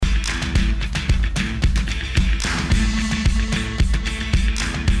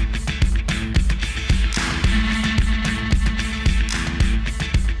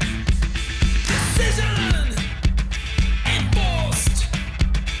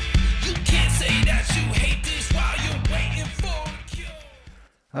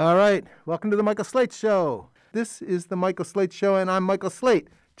All right, welcome to the Michael Slate Show. This is the Michael Slate Show, and I'm Michael Slate,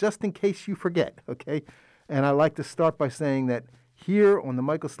 just in case you forget, okay? And I like to start by saying that here on the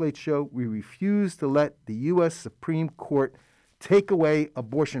Michael Slate Show, we refuse to let the U.S. Supreme Court take away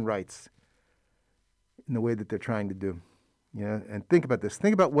abortion rights in the way that they're trying to do. And think about this.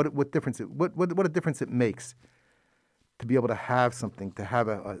 Think about what a difference it makes to be able to have something, to have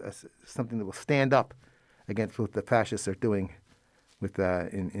something that will stand up against what the fascists are doing with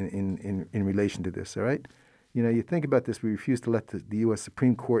in relation to this, all right? You think about this. We refuse to let the U.S.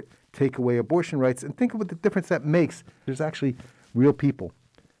 Supreme Court take away abortion rights, and think of what the difference that makes. There's actually real people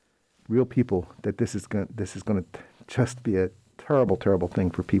that this is going to just be a terrible, terrible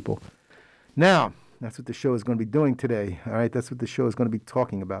thing for people. Now, that's what the show is going to be doing today, all right? That's what the show is going to be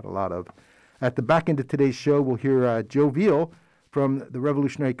talking about a lot of. At the back end of today's show, we'll hear Joe Veale from the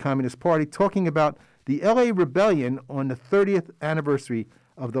Revolutionary Communist Party talking about the L.A. Rebellion on the 30th anniversary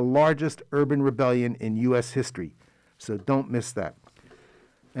of the largest urban rebellion in U.S. history. So don't miss that.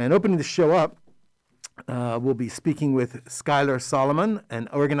 And opening the show up, we'll be speaking with Skylar Solomon, an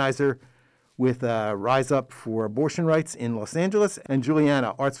organizer with Rise Up for Abortion Rights in Los Angeles, and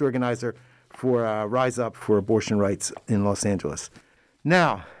Juliana, arts organizer for Rise Up for Abortion Rights in Los Angeles.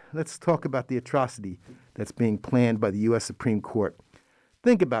 Now, let's talk about the atrocity that's being planned by the U.S. Supreme Court.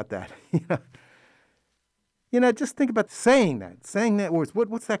 Think about that. Just think about saying that words.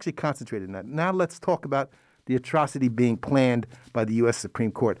 What's actually concentrated in that? Now let's talk about the atrocity being planned by the U.S.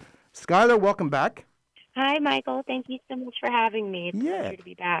 Supreme Court. Skylar, welcome back. Hi, Michael. Thank you so much for having me. It's a pleasure to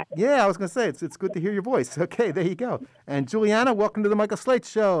be back. Yeah, I was going to say, it's good to hear your voice. Okay, there you go. And Juliana, welcome to the Michael Slate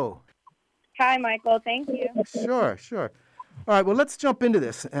Show. Hi, Michael. Thank you. Sure. All right, well, let's jump into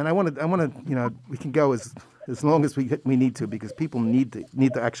this. And I want to, we can go as long as we need to, because people need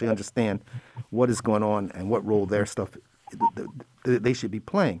to actually understand what is going on and what role their stuff they should be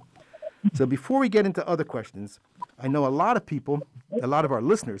playing. So before we get into other questions, I know a lot of people, a lot of our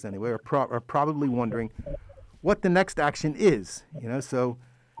listeners anyway, are probably wondering what the next action is. So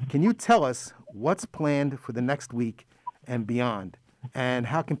can you tell us what's planned for the next week and beyond, and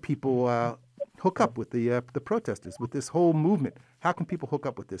how can people hook up with the protesters, with this whole movement? How can people hook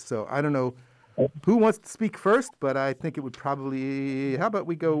up with this? So I don't know who wants to speak first, but I think it would probably, how about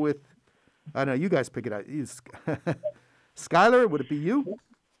we go with, I don't know, you guys pick it out. Skylar, would it be you?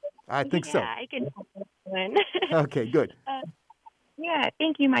 I think so. Yeah, I can win. Okay, good.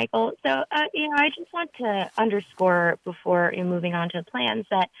 Thank you, Michael. So, I just want to underscore before moving on to plans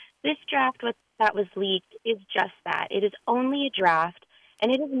that this draft that was leaked is just that. It is only a draft,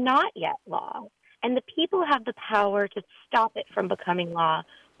 and it is not yet law. And the people have the power to stop it from becoming law,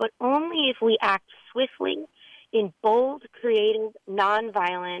 but only if we act swiftly in bold, creative,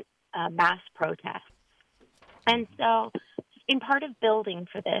 nonviolent mass protests. And so, in part of building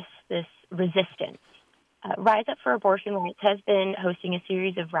for this resistance, Rise Up for Abortion Rights has been hosting a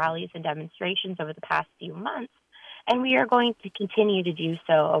series of rallies and demonstrations over the past few months, and we are going to continue to do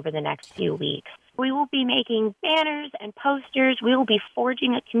so over the next few weeks. We will be making banners and posters. We will be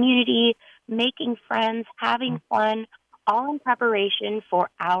forging a community, making friends, having fun, all in preparation for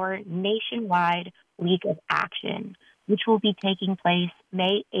our nationwide Week of Action, which will be taking place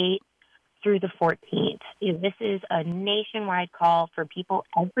May 8th through the 14th. This is a nationwide call for people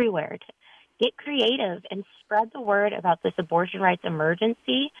everywhere to get creative and spread the word about this abortion rights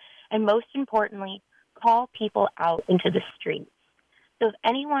emergency, and most importantly, call people out into the streets. So if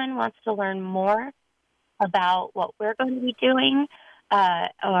anyone wants to learn more about what we're going to be doing,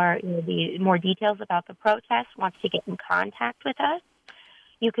 or the more details about the protest, wants to get in contact with us,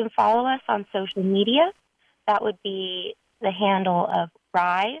 you can follow us on social media. That would be the handle of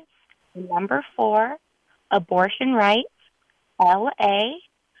Rise, 4, Abortion Rights, LA.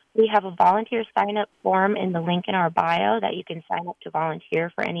 We have a volunteer sign-up form in the link in our bio that you can sign up to volunteer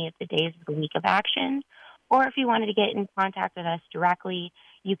for any of the days of the Week of Action. Or if you wanted to get in contact with us directly,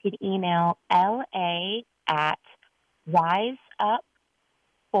 you can email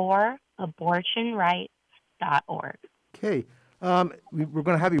la@riseupforabortionrights.org. Okay. We're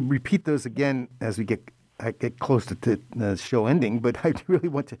going to have you repeat those again as we get closer to the show ending, but I really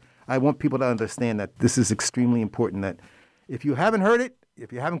I want people to understand that this is extremely important, that if you haven't heard it,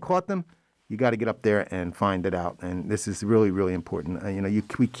 if you haven't caught them, you got to get up there and find it out. And this is really, really important.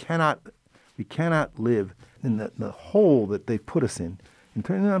 We cannot live in the hole that they've put us in. I'm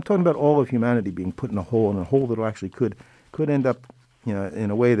talking about all of humanity being put in a hole, and a hole that actually could end up,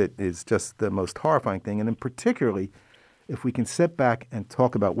 in a way that is just the most horrifying thing. And then particularly, if we can sit back and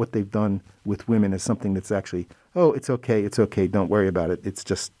talk about what they've done with women as something that's actually, it's okay, don't worry about it. It's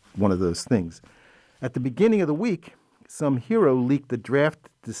just one of those things. At the beginning of the week, some hero leaked the draft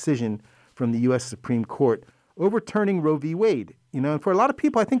decision from the U.S. Supreme Court overturning Roe v. Wade. And for a lot of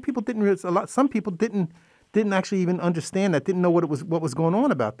people, I think people didn't realize, some people didn't actually even understand that, didn't know what was going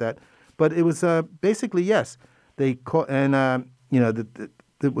on about that. But it was basically, yes, they call, and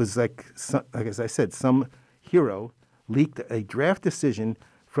it was like as I said, some hero leaked a draft decision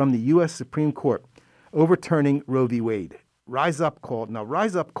from the U.S. Supreme Court overturning Roe v. Wade. Rise Up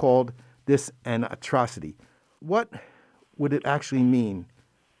called this an atrocity. What would it actually mean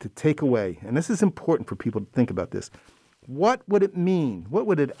to take away? And this is important for people to think about this. What would it mean? What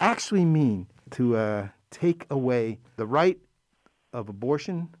would it actually mean to take away the right of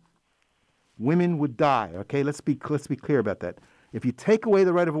abortion? Women would die. Okay, let's be clear about that. If you take away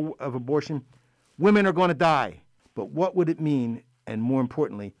the right of abortion, women are going to die. But what would it mean? And more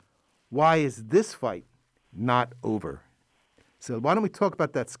importantly, why is this fight not over? So why don't we talk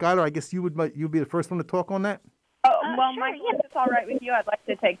about that, Skylar? I guess you'd be the first one to talk on that. Oh, well, sure, Michael, yeah. if it's all right with you, I'd like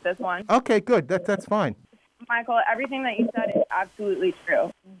to take this one. Okay, good. That's fine. Michael, everything that you said is absolutely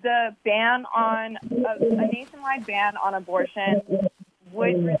true. The ban on a nationwide ban on abortion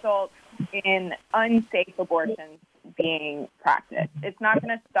would result in unsafe abortions being practiced. It's not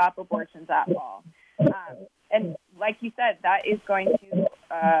going to stop abortions at all. And like you said, that is going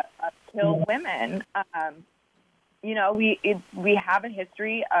to kill women. We have a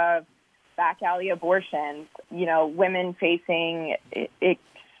history of back alley abortions, women facing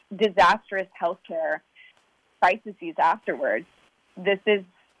disastrous healthcare crises afterwards. This is,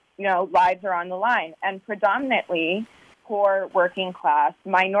 lives are on the line. And predominantly poor working class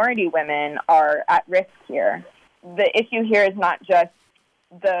minority women are at risk here. The issue here is not just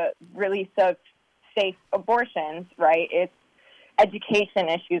the release of safe abortions, right? It's education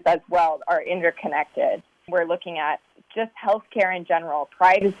issues as well are interconnected. We're looking at just healthcare in general,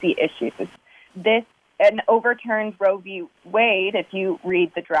 privacy issues. An overturned Roe v. Wade, if you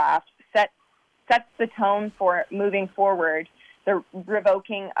read the draft, sets the tone for moving forward, the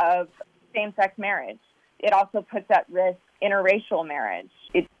revoking of same-sex marriage. It also puts at risk interracial marriage.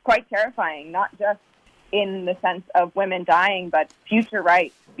 It's quite terrifying, not just in the sense of women dying, but future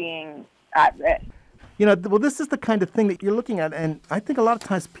rights being at risk. This is the kind of thing that you're looking at, and I think a lot of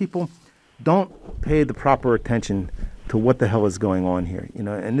times people don't pay the proper attention to what the hell is going on here.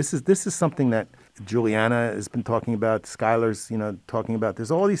 And this is something that Juliana has been talking about, Skylar's, talking about.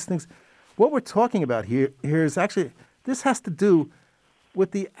 There's all these things. What we're talking about here is actually, this has to do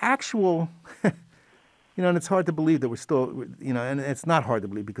with the actual, and it's hard to believe that we're still, and it's not hard to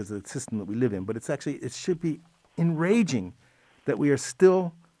believe because of the system that we live in, but it should be enraging that we are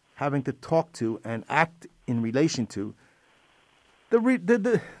still having to talk to and act in relation to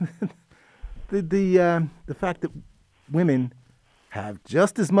the fact that women have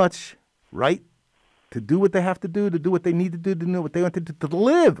just as much right to do what they have to do what they need to do, to know what they want to do, to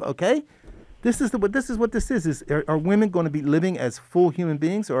live. Okay, this is what this is. Are women going to be living as full human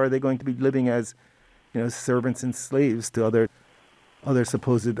beings, or are they going to be living as, servants and slaves to other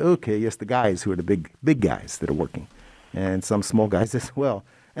supposed the guys who are the big guys that are working, and some small guys as well.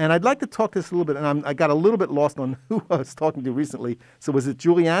 And I'd like to talk this a little bit, and I got a little bit lost on who I was talking to recently. So was it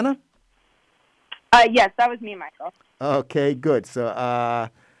Juliana? Yes, that was me, Michael. Okay, good. So I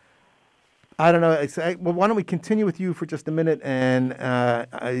don't know. Well, why don't we continue with you for just a minute, and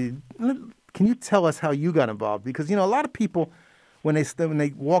can you tell us how you got involved? Because a lot of people, when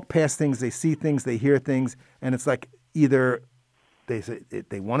they walk past things, they see things, they hear things, and it's like either they say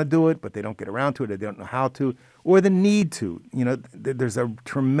they want to do it, but they don't get around to it, or they don't know how to, or the need to. There's a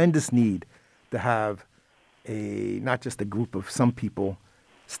tremendous need to have not just a group of some people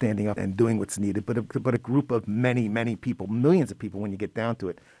standing up and doing what's needed, but a group of many, many people, millions of people when you get down to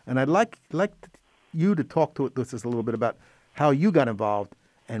it. And I'd like you to talk to us a little bit about how you got involved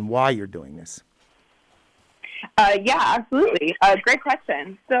and why you're doing this. Yeah, absolutely. Great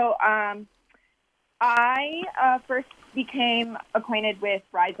question. So I first became acquainted with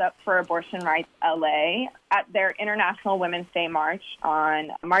Rise Up for Abortion Rights LA at their International Women's Day March on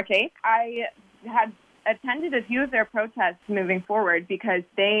March 8th. I had attended a few of their protests moving forward because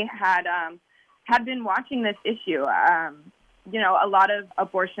they had been watching this issue. A lot of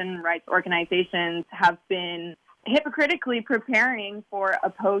abortion rights organizations have been hypocritically preparing for a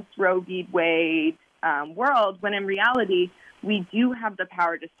post-Roe v. Wade world, when in reality, we do have the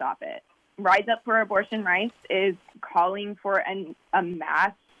power to stop it. Rise Up for Abortion Rights is calling for a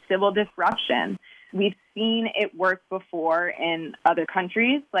mass civil disruption. We've seen it work before in other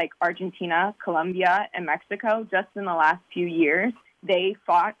countries like Argentina, Colombia, and Mexico just in the last few years. They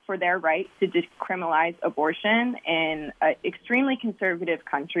fought for their right to decriminalize abortion in extremely conservative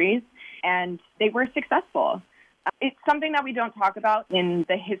countries, and they were successful. It's something that we don't talk about in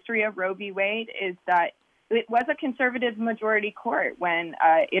the history of Roe v. Wade is that it was a conservative majority court when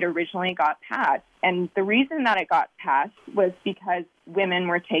it originally got passed. And the reason that it got passed was because women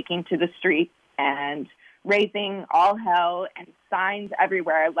were taking to the streets and raising all hell and signs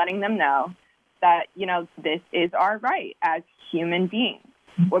everywhere, letting them know that, this is our right as human beings.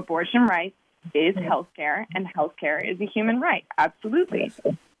 Abortion rights is healthcare, and healthcare is a human right. Absolutely.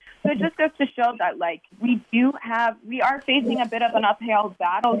 So it just goes to show that, we are facing a bit of an uphill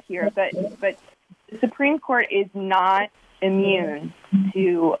battle here, but the Supreme Court is not immune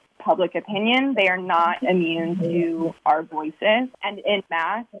to public opinion. They are not immune to our voices. And in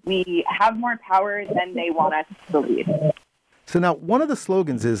mass, we have more power than they want us to believe. So now one of the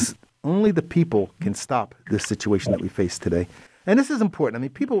slogans is only the people can stop this situation that we face today. And this is important. I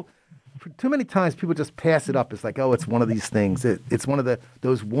mean, too many times people just pass it up. It's like, oh, it's one of these things. It's one of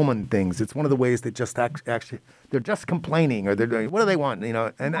those woman things. It's one of the ways that just actually they're just complaining or they're doing, what do they want?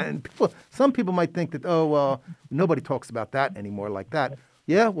 And some people might think that, oh, well, nobody talks about that anymore like that.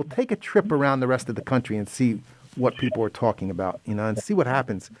 Yeah, we'll take a trip around the rest of the country and see what people are talking about, and see what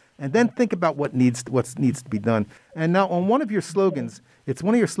happens. And then think about what needs to be done. And now on one of your slogans,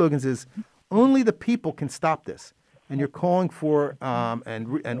 one of your slogans is, only the people can stop this. And you're calling for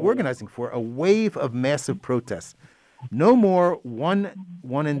and organizing for a wave of massive protests. No more one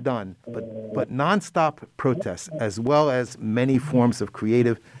and done, but nonstop protests, as well as many forms of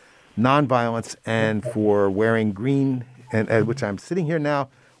creative nonviolence, and for wearing green, and which I'm sitting here now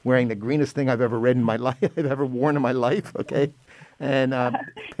wearing the greenest thing I've ever read in my life, I've ever worn in my life. Okay, and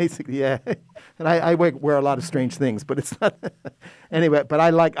basically, yeah. And I wear a lot of strange things, but it's not anyway. But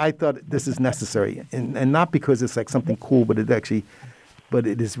I thought this is necessary, and not because it's like something cool, but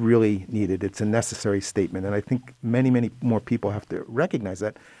it is really needed. It's a necessary statement, and I think many more people have to recognize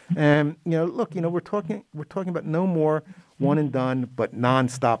that. And look, we're talking about no more one and done, but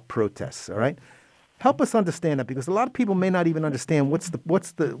nonstop protests. All right, help us understand that, because a lot of people may not even understand what is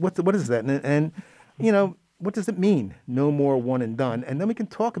that, and what does it mean? No more one and done, and then we can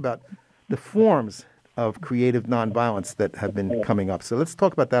talk about the forms of creative nonviolence that have been coming up. So let's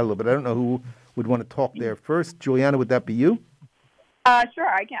talk about that a little bit. I don't know who would want to talk there first. Juliana, would that be you? Sure,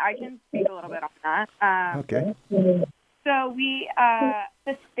 I can speak a little bit on that. Okay. So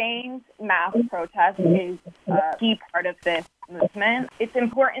sustained mass protest is a key part of this movement. It's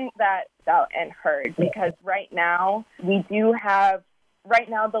important that it's out and heard, because right now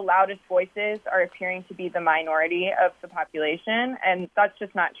the loudest voices are appearing to be the minority of the population, and that's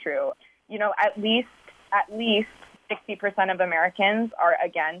just not true. At least 60% of Americans are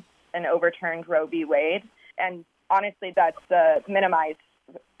against an overturned Roe v. Wade, and honestly, that's a minimized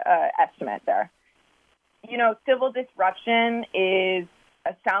estimate there. Civil disruption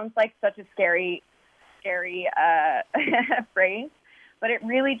sounds like such a scary phrase, but it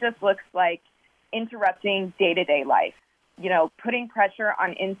really just looks like interrupting day-to-day life. Putting pressure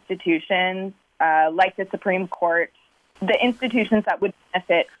on institutions like the Supreme Court, the institutions that would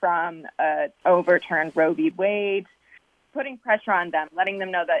benefit from overturned Roe v. Wade, putting pressure on them, letting them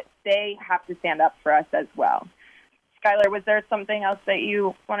know that they have to stand up for us as well. Skylar, was there something else that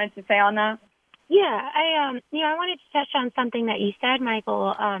you wanted to say on that? Yeah, I wanted to touch on something that you said,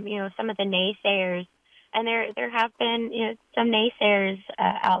 Michael. Some of the naysayers, and there have been some naysayers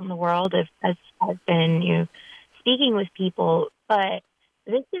out in the world as been speaking with people, but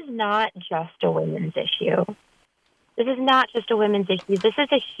this is not just a women's issue. This is not just a women's issue. This is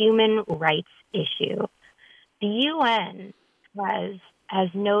a human rights issue. The UN has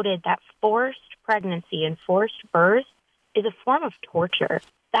noted that forced pregnancy and forced birth is a form of torture.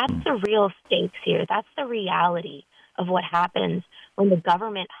 That's the real stakes here. That's the reality of what happens when the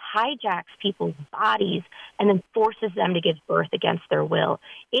government hijacks people's bodies and then forces them to give birth against their will.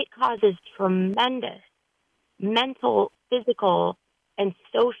 It causes tremendous mental, physical, and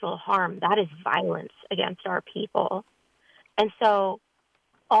social harm. That is violence against our people. And so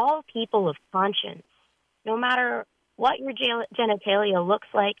all people of conscience, no matter what your genitalia looks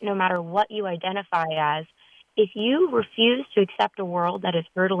like, no matter what you identify as, if you refuse to accept a world that is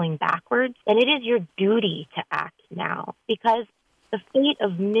hurtling backwards, then it is your duty to act now, because the fate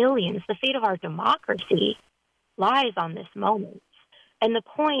of millions, the fate of our democracy lies on this moment. And the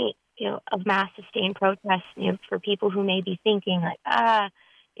point, of mass sustained protests, for people who may be thinking like,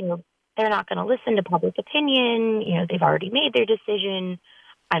 they're not going to listen to public opinion, they've already made their decision,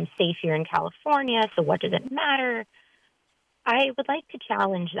 I'm safe here in California, so what does it matter? I would like to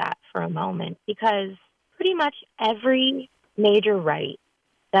challenge that for a moment, because pretty much every major right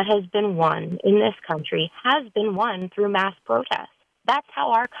that has been won in this country has been won through mass protests. That's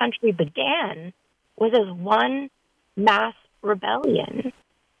how our country began was as one mass rebellion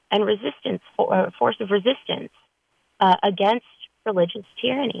and resistance, force of resistance against religious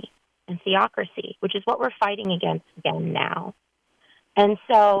tyranny and theocracy, which is what we're fighting against again now. And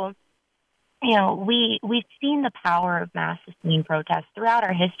so, we've seen the power of mass sustained protests throughout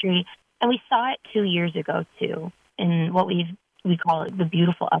our history, and we saw it 2 years ago too, in what we call it the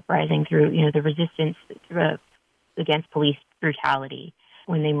beautiful uprising through the resistance against police brutality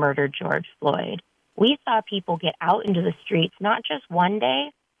when they murdered George Floyd. We saw people get out into the streets not just one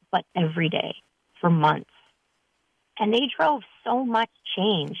day, but every day for months. And they drove so much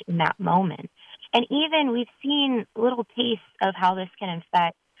change in that moment. And even we've seen little tastes of how this can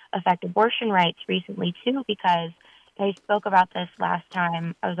affect abortion rights recently, too, because I spoke about this last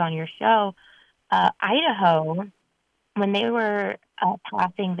time I was on your show. Idaho, when they were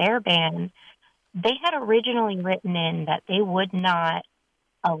passing their ban, they had originally written in that they would not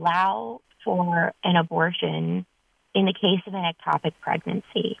allow for an abortion in the case of an ectopic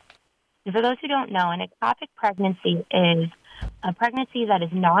pregnancy. And for those who don't know, an ectopic pregnancy is a pregnancy that is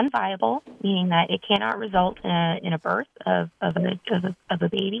non-viable, meaning that it cannot result in a birth of a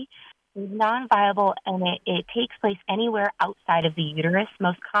baby. It's non-viable, and it takes place anywhere outside of the uterus,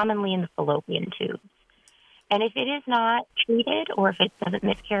 most commonly in the fallopian tubes. And if it is not treated, or if it doesn't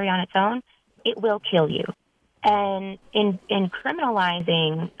miscarry on its own, it will kill you. And in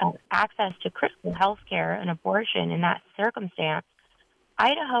criminalizing access to critical health care and abortion in that circumstance,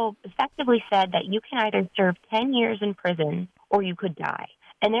 Idaho effectively said that you can either serve 10 years in prison or you could die.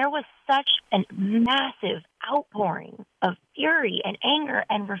 And there was such a massive outpouring of fury and anger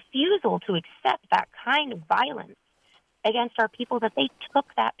and refusal to accept that kind of violence against our people that they took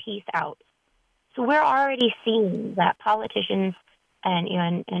that piece out. So we're already seeing that politicians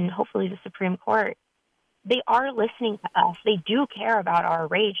and hopefully the Supreme Court, they are listening to us. They do care about our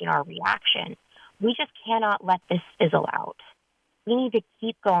rage and our reaction. We just cannot let this fizzle out. We need to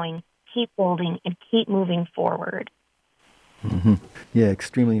keep going, keep building, and keep moving forward. Mm-hmm. Yeah,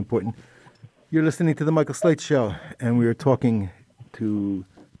 extremely important. You're listening to The Michael Slate Show, and we are talking to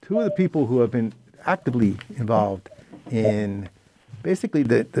two of the people who have been actively involved in basically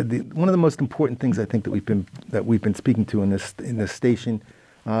the one of the most important things I think that we've been speaking to in this station,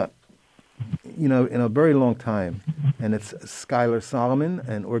 in a very long time, and it's Skylar Solomon,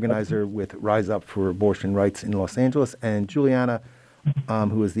 an organizer with Rise Up for Abortion Rights in Los Angeles, and Juliana,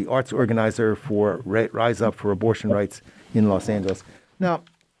 who is the arts organizer for Rise Up for Abortion Rights in Los Angeles. Now,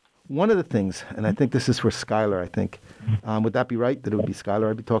 one of the things, and I think this is for Skylar, I think, would that be right, that it would be Skylar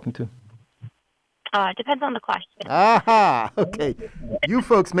I'd be talking to? Depends on the question. Aha! Okay. You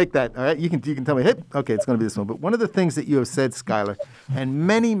folks make that, all right? You can tell me, hey, okay, it's going to be this one. But one of the things that you have said, Skylar, and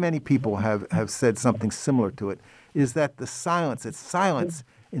many, many people have said something similar to it, is that it's silence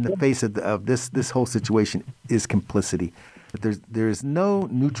in the face of this whole situation is complicity. That there is no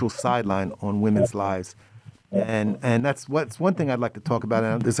neutral sideline on women's lives. And that's one thing I'd like to talk about.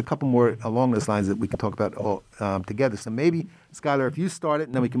 And there's a couple more along those lines that we can talk about all together. So maybe, Skylar, if you start it,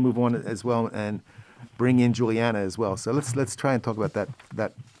 and then we can move on as well and bring in Juliana as well. So let's try and talk about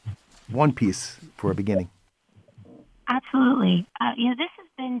that one piece for a beginning. Absolutely. This has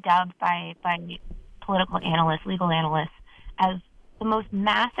been dubbed by political analysts, legal analysts, as the most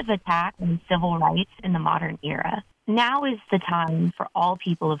massive attack on civil rights in the modern era. Now is the time for all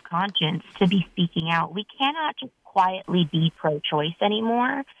people of conscience to be speaking out. We cannot just quietly be pro-choice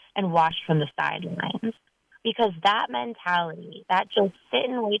anymore and watch from the sidelines, because that mentality, that just sit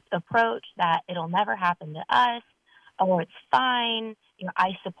and wait approach, that it'll never happen to us, or it's fine,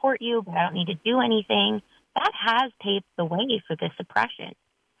 I support you, but I don't need to do anything, that has paved the way for this oppression.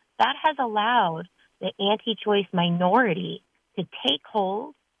 That has allowed the anti-choice minority to take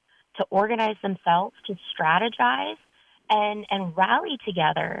hold, to organize themselves, to strategize, and rally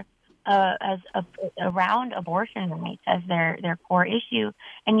together around abortion rights as their core issue,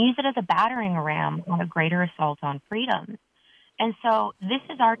 and use it as a battering ram on a greater assault on freedom. And so this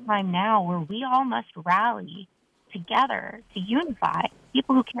is our time now where we all must rally together to unify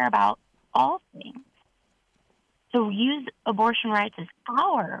people who care about all things. So use abortion rights as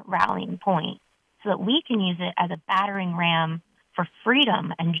our rallying point so that we can use it as a battering ram for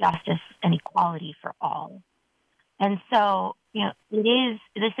freedom and justice and equality for all. And so,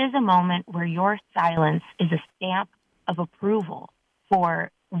 this is a moment where your silence is a stamp of approval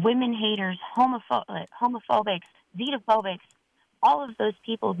for women haters, homophobics, xenophobics, all of those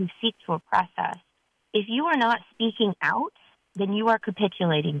people who seek to oppress us. If you are not speaking out, then you are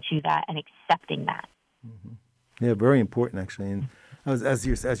capitulating to that and accepting that. Mm-hmm. Yeah, very important, actually. And as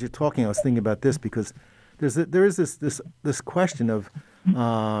you're talking, I was thinking about this because there is this question of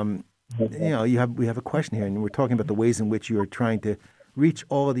we have a question here, and we're talking about the ways in which you are trying to reach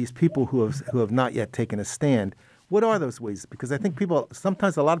all of these people who have not yet taken a stand. What are those ways? Because I think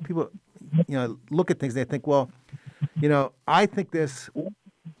sometimes a lot of people, look at things and they think, well, I think this,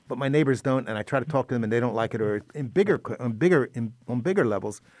 but my neighbors don't, and I try to talk to them and they don't like it, or on bigger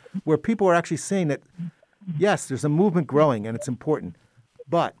levels, where people are actually saying that, yes, there's a movement growing and it's important,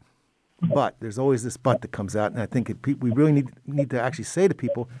 but there's always this but that comes out, and I think we really need to actually say to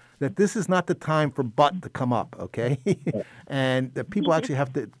people that this is not the time for but to come up, okay? And that people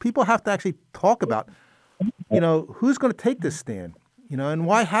have to actually talk about, who's going to take this stand, and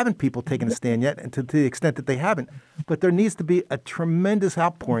why haven't people taken a stand yet, and to the extent that they haven't. But there needs to be a tremendous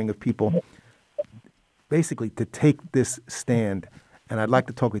outpouring of people, basically, to take this stand, and I'd like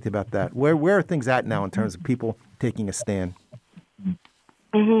to talk with you about that. Where are things at now in terms of people taking a stand?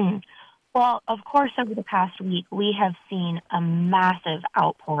 Mm-hmm. Well, of course, over the past week, we have seen a massive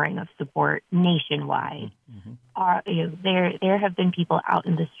outpouring of support nationwide. Mm-hmm. There have been people out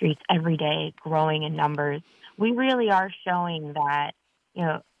in the streets every day, growing in numbers. We really are showing that,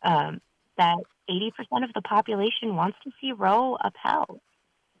 that 80% of the population wants to see Roe upheld.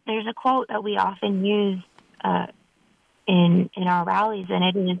 There's a quote that we often use in our rallies, and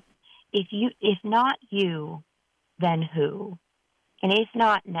it is, if not you, then who? And if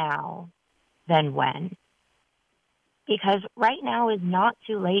not now, then when? Because right now is not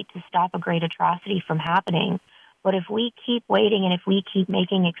too late to stop a great atrocity from happening. But if we keep waiting and if we keep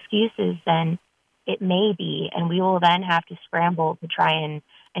making excuses, then it may be, and we will then have to scramble to try and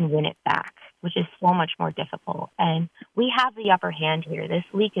win it back, which is so much more difficult. And we have the upper hand here. This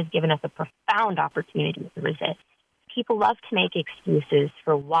leak has given us a profound opportunity to resist. People love to make excuses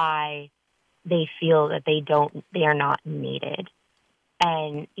for why they feel that they are not needed.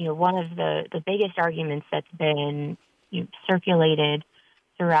 And, one of the biggest arguments that's been circulated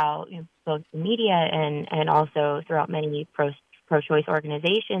throughout both the media and also throughout many pro-choice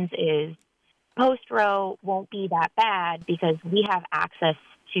organizations is post-Roe won't be that bad because we have access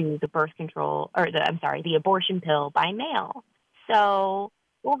to the the abortion pill by mail. So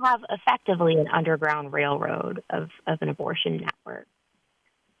we'll have effectively an underground railroad of an abortion network.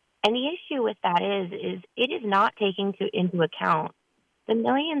 And the issue with that is it is not taking into account the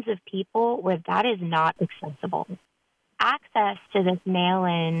millions of people where that is not accessible. Access to this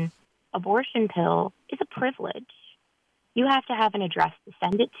mail-in abortion pill is a privilege. You have to have an address to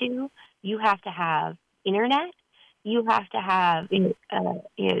send it to. You have to have internet. You have to have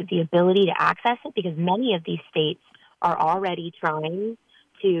the ability to access it, because many of these states are already trying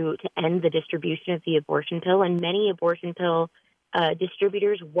to end the distribution of the abortion pill, and many abortion pill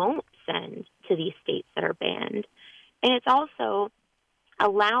distributors won't send to these states that are banned. And it's also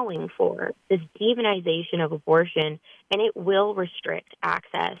allowing for this demonization of abortion, and it will restrict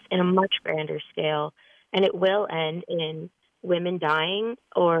access in a much grander scale, and it will end in women dying,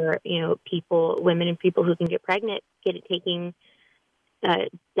 or women and people who can get pregnant taking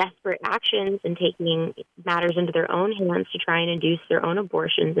desperate actions and taking matters into their own hands to try and induce their own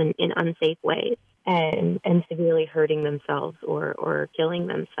abortions in unsafe ways, and severely hurting themselves or killing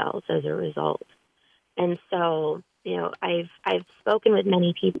themselves as a result. And so, I've spoken with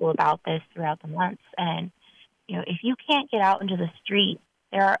many people about this throughout the months, and if you can't get out into the street,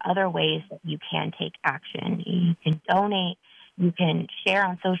 there are other ways that you can take action. You can donate, you can share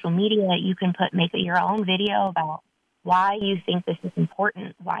on social media, you can make your own video about why you think this is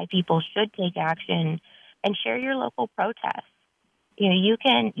important, why people should take action, and share your local protests. You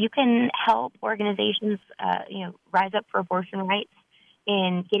can help organizations rise up for abortion rights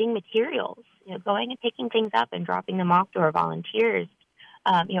in getting materials, going and picking things up and dropping them off to our volunteers,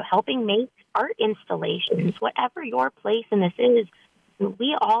 helping make art installations, whatever your place in this is.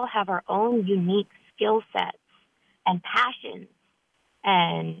 We all have our own unique skill sets and passions,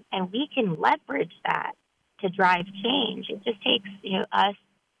 and we can leverage that to drive change. It just takes us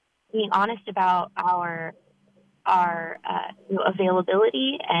being honest about our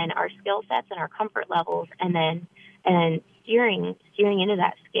availability and our skill sets and our comfort levels, and steering into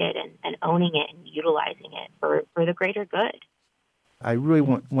that skid and owning it and utilizing it for the greater good. I really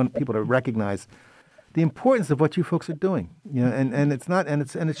want people to recognize the importance of what you folks are doing, and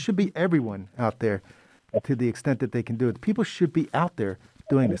it should be everyone out there to the extent that they can do it. People should be out there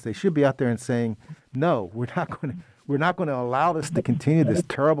doing this. They should be out there and saying, no, we're not going to allow this to continue, this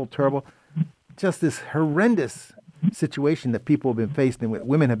terrible, just this horrendous situation that people have been faced with,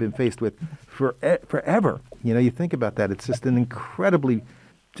 women have been faced with forever. You think about that. It's just an incredibly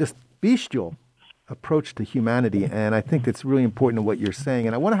just bestial approach to humanity, and I think that's really important in what you're saying.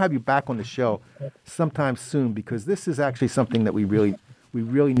 And I want to have you back on the show sometime soon, because this is actually something that we really we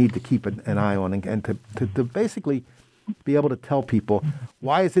really need to keep an eye on and to basically be able to tell people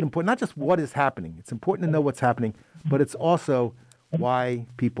why is it important, not just what is happening. It's important to know what's happening, but it's also why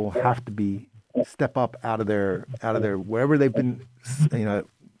people have to step up out of their wherever they've been,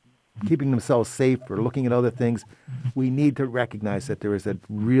 keeping themselves safe or looking at other things. We need to recognize that there is a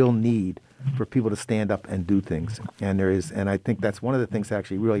real need for people to stand up and do things. And I think that's one of the things that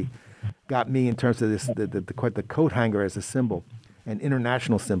actually really got me in terms of this, the coat hanger as a symbol, an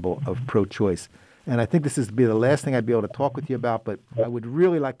international symbol of pro-choice. And I think this is be the last thing I'd be able to talk with you about, but I would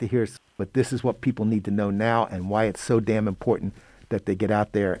really like to hear, but this is what people need to know now and why it's so damn important that they get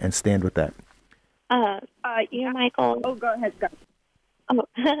out there and stand with that. Michael. Oh, go ahead, Scott.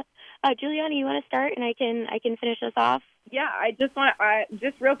 Oh, Juliana, you want to start, and I can finish us off? Yeah,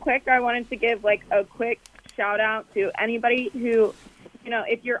 just real quick, I wanted to give like a quick shout out to anybody who,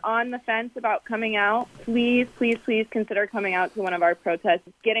 if you're on the fence about coming out, please consider coming out to one of our protests.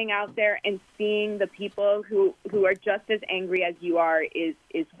 Getting out there and seeing the people who are just as angry as you are is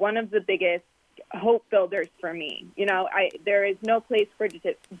one of the biggest hope builders for me. There is no place for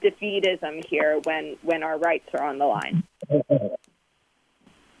defeatism here when our rights are on the line.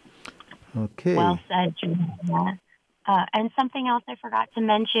 Okay. Well said, Juliana. And something else I forgot to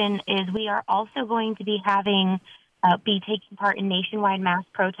mention is we are also going to be taking part in nationwide mass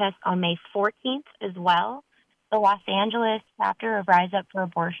protests on May 14th as well. The Los Angeles chapter of Rise Up for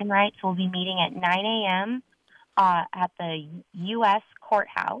Abortion Rights will be meeting at 9 a.m. At the U.S.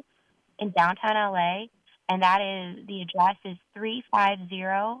 Courthouse in downtown LA, and the address is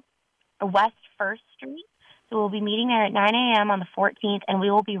 350 West 1st Street. So we'll be meeting there at 9 a.m. on the 14th, and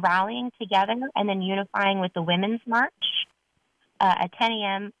we will be rallying together and then unifying with the Women's March at 10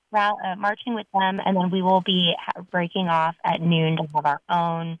 a.m., marching with them, and then we will be breaking off at noon to have our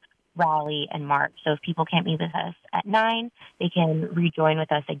own rally and march. So if people can't meet with us at 9, they can rejoin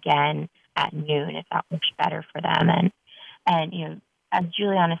with us again at noon if that works better for them. And as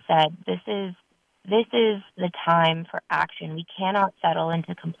Juliana said, this is the time for action. We cannot settle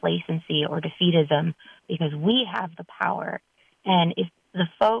into complacency or defeatism because we have the power. And if the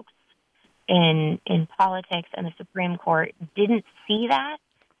folks in politics and the Supreme Court didn't see that,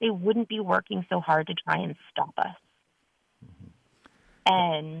 they wouldn't be working so hard to try and stop us.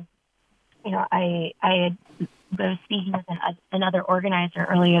 And, I was speaking with another organizer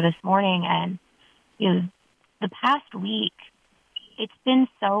earlier this morning, and, the past week, it's been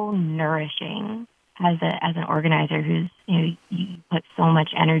so nourishing as an organizer who's, you put so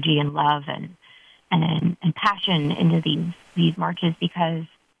much energy and love and passion into these marches, because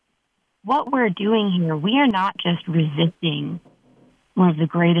what we're doing here, we are not just resisting one of the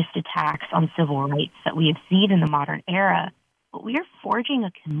greatest attacks on civil rights that we have seen in the modern era, but we are forging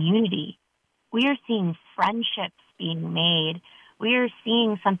a community. We are seeing friendships being made. We are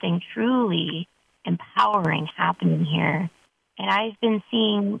seeing something truly empowering happening here. And I've been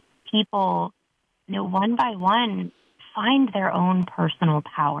seeing people, one by one, find their own personal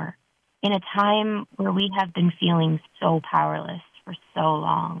power in a time where we have been feeling so powerless for so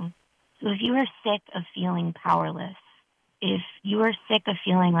long. So if you are sick of feeling powerless, if you are sick of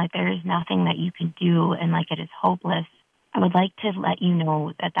feeling like there is nothing that you can do and like it is hopeless, I would like to let you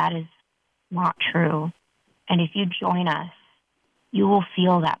know that that is not true. And if you join us, you will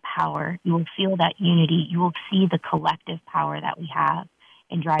feel that power. You will feel that unity. You will see the collective power that we have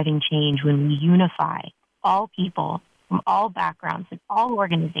in driving change when we unify all people from all backgrounds and all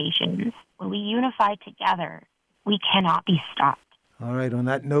organizations. When we unify together, we cannot be stopped. All right. On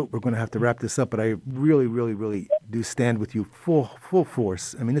that note, we're going to have to wrap this up, but I really, really, really do stand with you full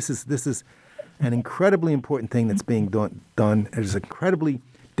force. I mean, this is an incredibly important thing that's being done. It is an incredibly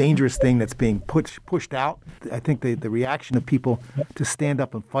dangerous thing that's being pushed out. I think the reaction of people to stand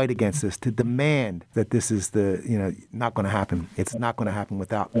up and fight against this, to demand that this is not going to happen. It's not going to happen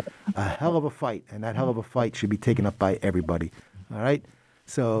without a hell of a fight, and that hell of a fight should be taken up by everybody. All right.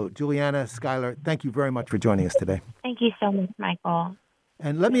 So, Juliana, Skylar, thank you very much for joining us today. Thank you so much, Michael.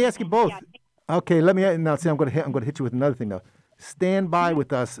 And let me ask you both. Okay, I'm going to hit you with another thing though. Stand by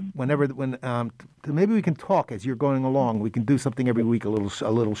with us maybe we can talk as you're going along. We can do something every week, a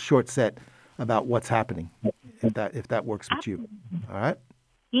little short set about what's happening, if that works with you. All right.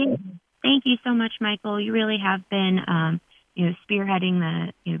 Yeah. Thank you so much, Michael. You really have been,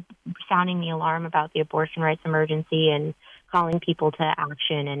 spearheading sounding the alarm about the abortion rights emergency and calling people to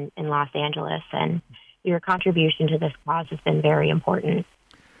action in Los Angeles. And your contribution to this cause has been very important.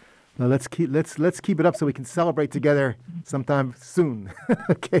 Now let's keep it up so we can celebrate together sometime soon.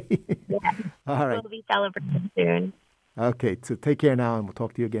 Okay. Yeah. All right. We'll be celebrating soon. Okay. So take care now, and we'll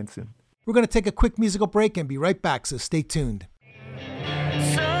talk to you again soon. We're going to take a quick musical break and be right back, so stay tuned.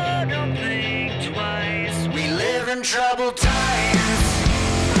 in troubled times.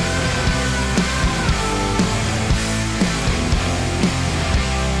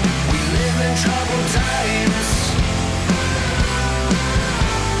 We live in troubled times.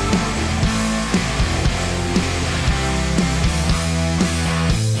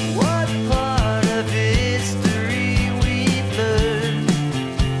 What part of history we've learned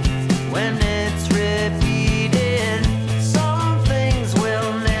when it's repeated? Some things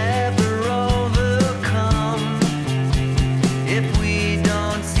we'll never overcome if we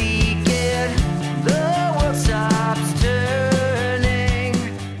don't seek it. The world stops turning.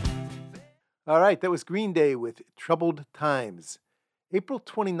 All right, that was Green Day with Troubled Times. April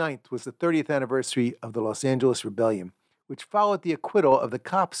 29th was the 30th anniversary of the Los Angeles Rebellion, which followed the acquittal of the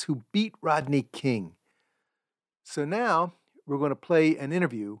cops who beat Rodney King. So now we're going to play an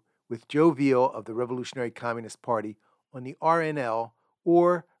interview with Joe Veale of the Revolutionary Communist Party on the RNL,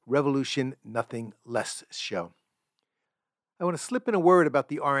 or Revolution Nothing Less show. I want to slip in a word about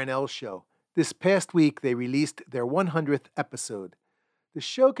the RNL show. This past week, they released their 100th episode. The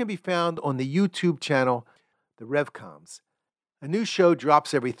show can be found on the YouTube channel, The Revcoms. A new show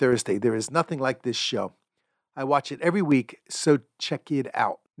drops every Thursday. There is nothing like this show. I watch it every week, so check it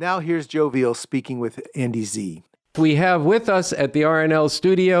out. Now here's Joe Veale speaking with Andy Z. We have with us at the RNL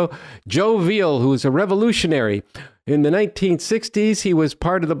studio Joe Veale, who is a revolutionary. In the 1960s, he was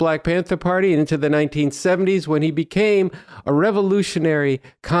part of the Black Panther Party, and into the 1970s when he became a revolutionary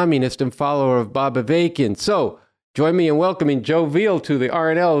communist and follower of Bob Avakian. So, join me in welcoming Joe Veale to the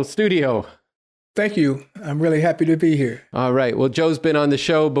RNL studio. Thank you. I'm really happy to be here. All right. Well, Joe's been on the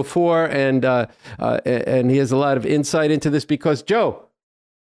show before, and he has a lot of insight into this because, Joe,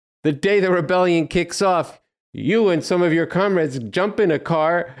 the day the rebellion kicks off, you and some of your comrades jump in a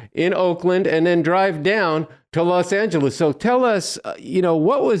car in Oakland and then drive down to Los Angeles. So tell us,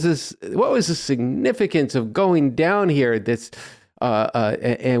 what was the significance of going down here?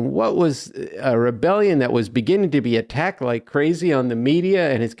 And what was a rebellion that was beginning to be attacked like crazy on the media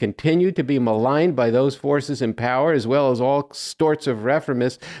and has continued to be maligned by those forces in power, as well as all sorts of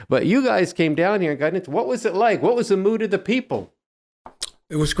reformists. But you guys came down here and got into, what was it like? What was the mood of the people?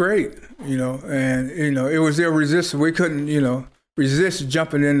 It was great, and, it was their resistance. We couldn't, resist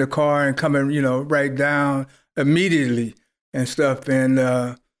jumping in the car and coming, right down immediately and stuff. And,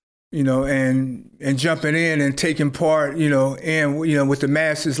 and jumping in and taking part, with the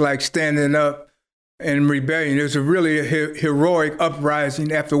masses, like standing up and rebellion. It was a really heroic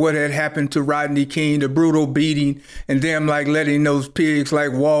uprising after what had happened to Rodney King, the brutal beating, and them like letting those pigs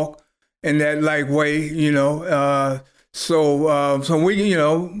like walk in that like way, So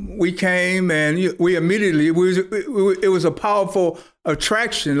we came and we immediately, it was a powerful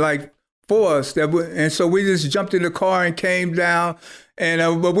attraction like for us and so we just jumped in the car and came down.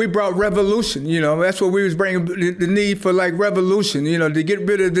 And but we brought revolution, that's what we was bringing, the need for like revolution, to get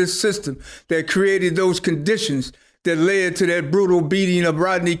rid of this system that created those conditions that led to that brutal beating of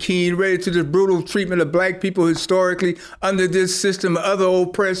Rodney King, led to the brutal treatment of black people historically under this system, other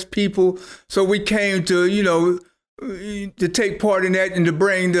oppressed people. So we came to, to take part in that and to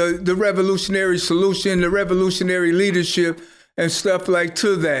bring the revolutionary solution, the revolutionary leadership and stuff like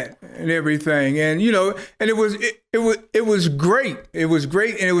to that and everything. And, and it was great. It was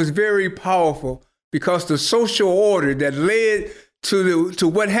great. And it was very powerful because the social order that led to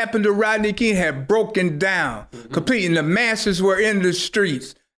what happened to Rodney King had broken down completely. And the masses were in the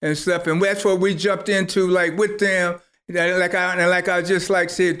streets and stuff. And that's what we jumped into, like with them, like I just like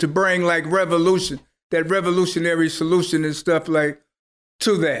said, to bring like revolution, that revolutionary solution and stuff like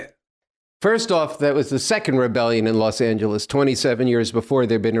to that. First off, that was the second rebellion in Los Angeles. 27 years before,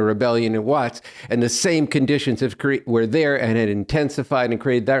 there'd been a rebellion in Watts, and the same conditions were there and had intensified and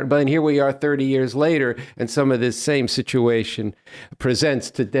created that rebellion. Here we are 30 years later, and some of this same situation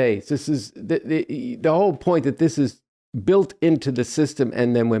presents today. So this is the whole point, that this is built into the system,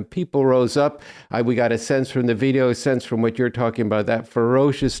 and then when people rose up, we got a sense from the video, a sense from what you're talking about, that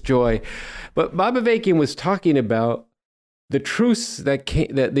ferocious joy. But Bob Avakian was talking about the truce that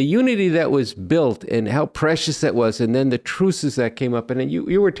came, the unity that was built and how precious that was, and then the truces that came up. And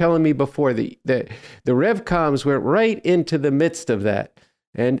you were telling me before that the Revcoms went right into the midst of that.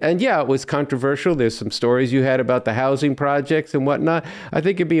 And yeah, it was controversial. There's some stories you had about the housing projects and whatnot. I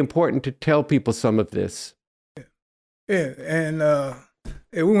think it'd be important to tell people some of this. Yeah, and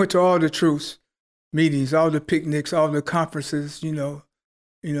we went to all the truce meetings, all the picnics, all the conferences,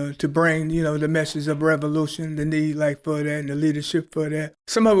 to bring, the message of revolution, the need like for that and the leadership for that.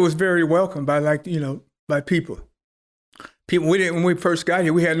 Some of it was very welcomed by by people. When we first got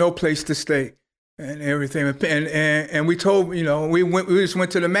here, we had no place to stay and everything. And we told, we just went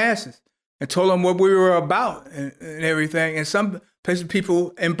to the masses and told them what we were about and everything. And some places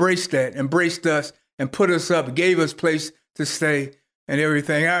people embraced us and put us up, gave us place to stay and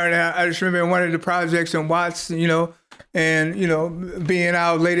everything. I just remember one of the projects in Watts, you know, and, you know, being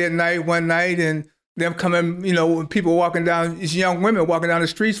out late at night one night and them coming, you know, people walking down, these young women walking down the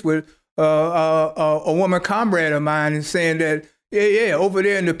streets with a woman comrade of mine and saying that, yeah, over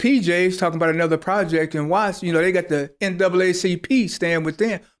there in the PJs, talking about another project in Watts, you know, they got the NAACP staying with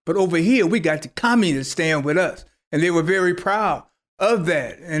them, but over here we got the communists staying with us. And they were very proud of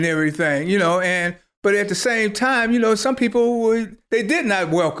that and everything, you know, but at the same time, you know, some people, they did not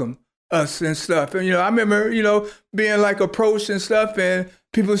welcome us and stuff. And, you know, I remember, you know, being like approached and stuff and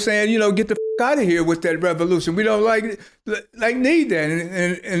people saying, you know, get the out of here with that revolution. We don't like need that.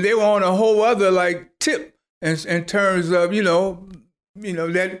 And they were on a whole other like tip in terms of, you know,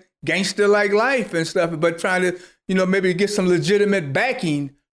 that gangster like life and stuff, but trying to, you know, maybe get some legitimate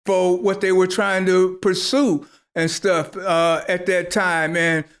backing for what they were trying to pursue and stuff at that time.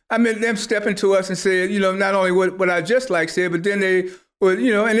 And I mean, them stepping to us and said, you know, not only what I just like said, but then they would,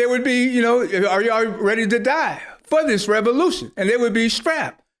 you know, and they would be, you know, are y'all ready to die for this revolution? And they would be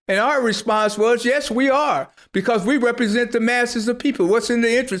strapped. And our response was, yes, we are, because we represent the masses of people. What's in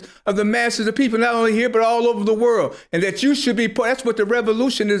the interest of the masses of people, not only here, but all over the world. And that you should be, that's what the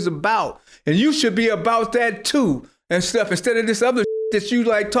revolution is about. And you should be about that too and stuff, instead of this other that you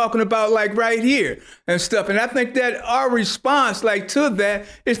like talking about like right here and stuff. And I think that our response like to that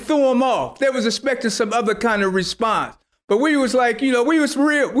is threw them off. They was expecting some other kind of response. But we was like, you know, we was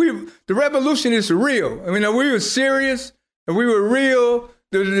real. The revolution is real. I mean, we were serious and we were real.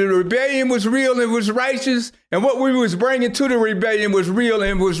 The rebellion was real and was righteous. And what we was bringing to the rebellion was real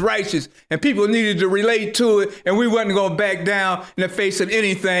and was righteous. And people needed to relate to it. And we wasn't going to back down in the face of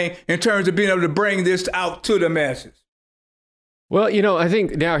anything in terms of being able to bring this out to the masses. Well, you know, I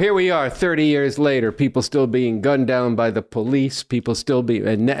think now here we are 30 years later, people still being gunned down by the police, people still being,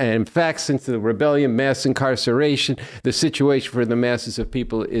 and in fact, since the rebellion, mass incarceration, the situation for the masses of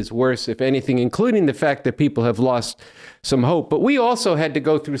people is worse, if anything, including the fact that people have lost some hope. But we also had to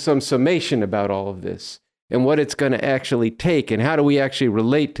go through some summation about all of this and what it's going to actually take and how do we actually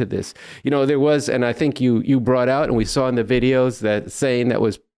relate to this. You know, there was, and I think you brought out, and we saw in the videos, that saying that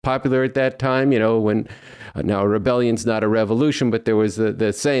was popular at that time, you know, when now rebellion's not a revolution, but there was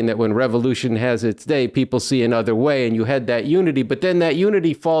the saying that when revolution has its day, people see another way, and you had that unity, but then that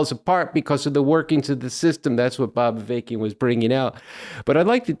unity falls apart because of the workings of the system. That's what Bob Avakian was bringing out. But I'd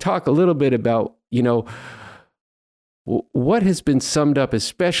like to talk a little bit about, you know, what has been summed up,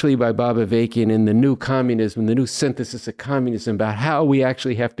 especially by Bob Avakian in the new communism, the new synthesis of communism, about how we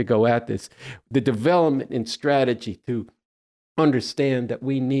actually have to go at this, the development in strategy to understand that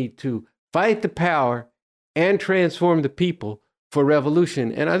we need to fight the power and transform the people for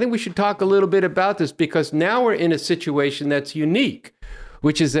revolution. And I think we should talk a little bit about this, because now we're in a situation that's unique,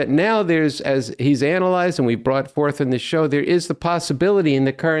 which is that now there's, as he's analyzed and we brought forth in this show, there is the possibility in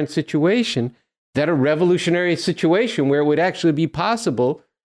the current situation that a revolutionary situation where it would actually be possible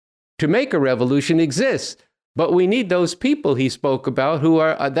to make a revolution exists. But we need those people he spoke about who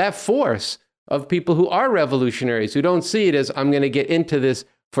are that force of people who are revolutionaries, who don't see it as I'm going to get into this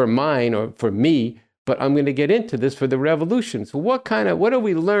for mine or for me, but I'm going to get into this for the revolution. So what have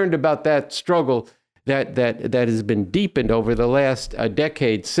we learned about that struggle that has been deepened over the last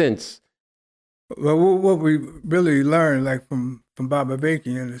decade since? Well, what we really learned, like from Bob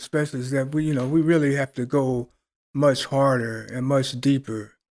Avakian especially, is that we really have to go much harder and much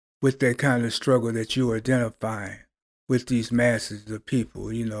deeper with that kind of struggle that you're identifying with these masses of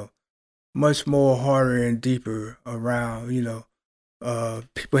people, you know, much more harder and deeper around,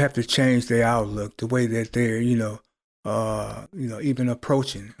 people have to change their outlook, the way that they're, even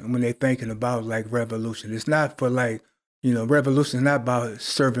approaching when they're thinking about like revolution. It's not for like, revolution is not about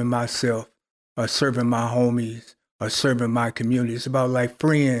serving myself or serving my homies or serving my community. It's about like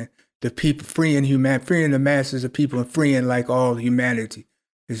freeing the people, freeing the masses of people and freeing like all humanity.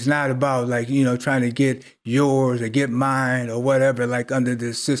 It's not about like, trying to get yours or get mine or whatever, like under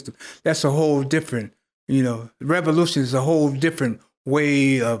this system. That's a whole different, revolution is a whole different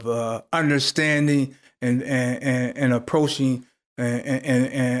way of understanding and approaching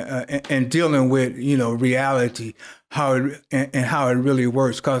and dealing with, reality, how it really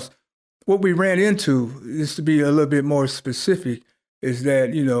works. Because what we ran into, just to be a little bit more specific, is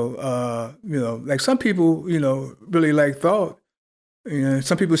that, like some people, really like thought,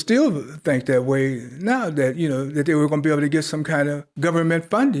 some people still think that way now, that, that they were going to be able to get some kind of government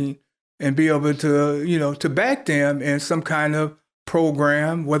funding and be able to, to back them in some kind of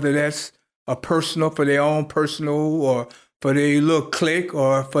program, whether that's for their own personal or for their little clique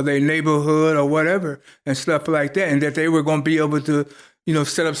or for their neighborhood or whatever and stuff like that, and that they were going to be able to,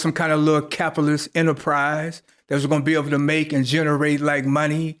 set up some kind of little capitalist enterprise that was going to be able to make and generate like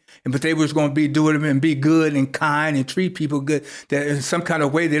money, but they was going to be doing it and be good and kind and treat people good. That in some kind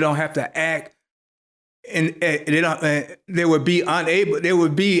of way they don't have to act, and they would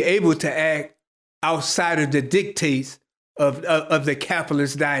be able to act outside of the dictates of the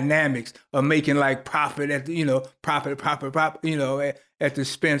capitalist dynamics of making like profit at profit at the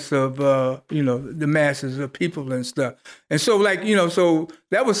expense of the masses of people and stuff. And so so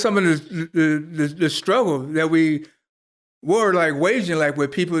that was some of the struggle that we were like waging like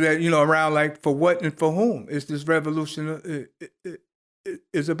with people that around like for what and for whom is this revolution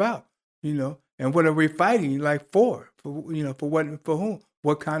is about, and what are we fighting like for what and for whom,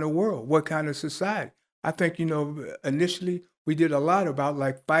 what kind of world, what kind of society. I think, initially we did a lot about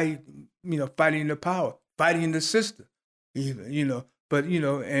like fighting the power, fighting the system, even, but,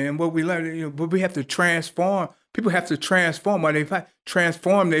 and what we learned, but we have to transform. People have to transform while they fight,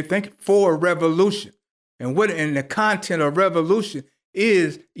 transform their thinking for a revolution. And the content of revolution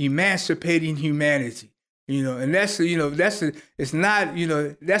is emancipating humanity, and that's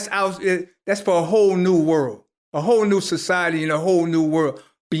for a whole new world, a whole new society and a whole new world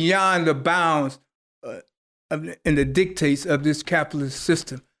beyond the bounds and the dictates of this capitalist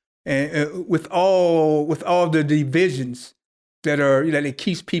system, and with all the divisions that it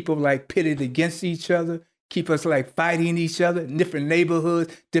keeps people like pitted against each other, keep us like fighting each other, different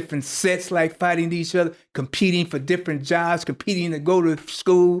neighborhoods, different sets like fighting each other, competing for different jobs, competing to go to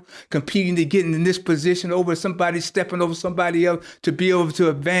school, competing to get in this position over somebody, stepping over somebody else to be able to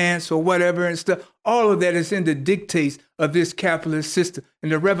advance or whatever and stuff. All of that is in the dictates of this capitalist system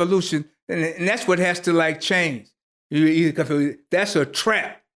and the revolution. And that's what has to like change. That's a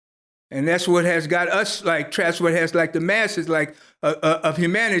trap. And that's what has got us like trapped. What has like the masses like of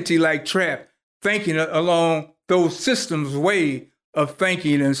humanity like trapped, thinking along those systems way of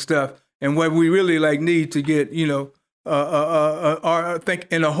thinking and stuff. And what we really like need to get, or think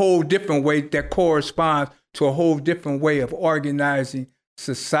in a whole different way that corresponds to a whole different way of organizing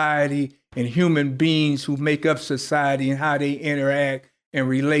society and human beings who make up society and how they interact and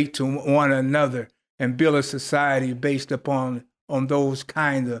relate to one another and build a society based upon those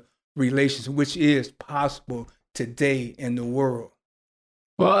kind of relations, which is possible today in the world.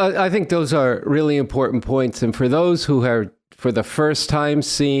 Well, I think those are really important points. And for those who are for the first time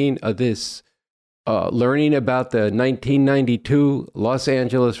seeing this, learning about the 1992 Los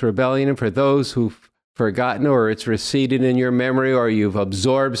Angeles Rebellion, and for those who've forgotten or it's receded in your memory or you've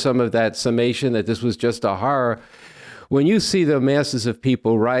absorbed some of that summation that this was just a horror, when you see the masses of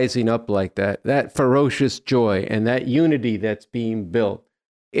people rising up like that, that ferocious joy and that unity that's being built,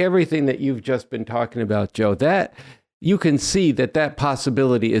 everything that you've just been talking about, Joe, that you can see that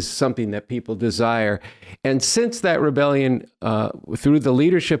possibility is something that people desire. And since that rebellion, through the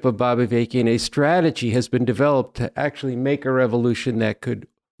leadership of Bobby Avakian, a strategy has been developed to actually make a revolution that could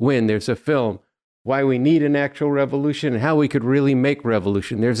win. There's a film, Why We Need an Actual Revolution and How We Could Really Make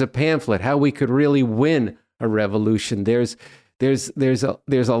Revolution. There's a pamphlet, How We Could Really Win a Revolution. There's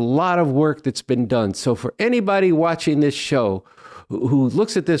a lot of work that's been done. So for anybody watching this show who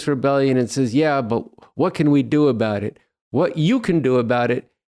looks at this rebellion and says, yeah, but what can we do about it? What you can do about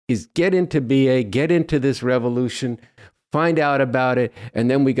it is get into BA, get into this revolution, find out about it, and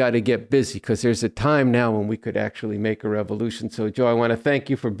then we got to get busy because there's a time now when we could actually make a revolution. So, Joe, I want to thank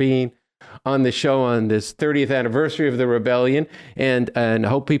you for being on the show on this 30th anniversary of the rebellion, and I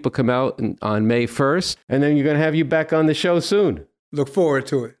hope people come out on May 1st, and then you're going to have you back on the show soon. Look forward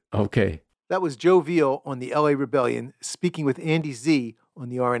to it. Okay. That was Joe Veale on the LA Rebellion speaking with Andy Z on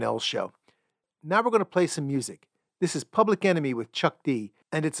the RNL show. Now we're going to play some music. This is Public Enemy with Chuck D,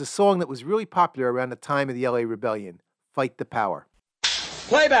 and it's a song that was really popular around the time of the LA Rebellion, Fight the Power.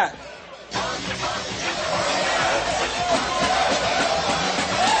 Playback.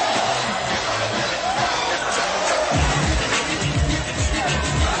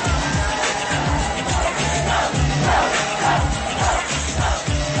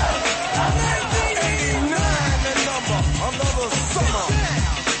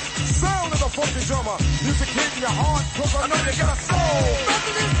 Music hit in your heart, cause I know you got a soul.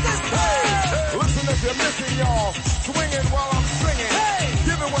 Hey, listen if you're missing, y'all. Swinging while I'm singing. Hey,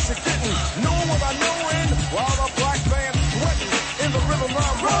 giving what you're getting. Know what I know in. While the black band sweating. In the rhythm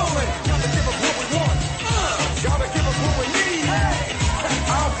I'm rolling. Gotta give us what we want. Gotta give us what we need. Hey,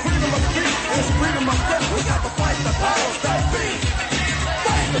 our freedom of speech is freedom of death. We got to fight the powers that be.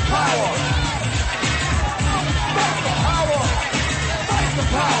 Fight the power. Fight the power. Fight the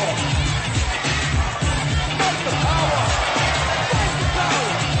power. The power.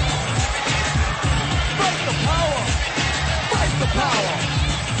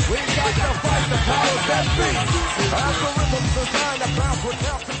 that beat. As the rhythm's designed to bounce with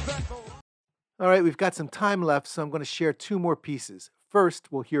health and echo. All right, we've got some time left, so I'm going to share two more pieces.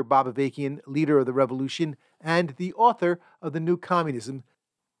 First, we'll hear Bob Avakian, leader of the revolution and the author of The New Communism,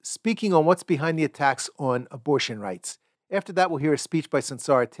 speaking on what's behind the attacks on abortion rights. After that, we'll hear a speech by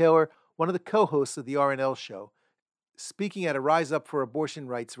Sunsara Taylor, one of the co-hosts of the RNL show, speaking at a Rise Up for Abortion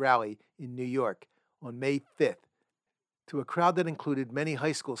Rights rally in New York on May 5th to a crowd that included many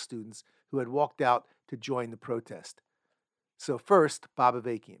high school students who had walked out to join the protest. So first, Bob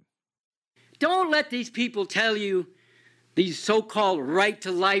Avakian. Don't let these people tell you, these so-called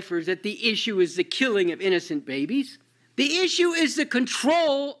right-to-lifers, that the issue is the killing of innocent babies. The issue is the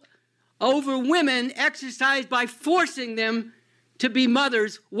control over women exercised by forcing them to be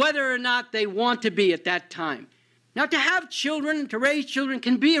mothers, whether or not they want to be at that time. Now, to have children, to raise children,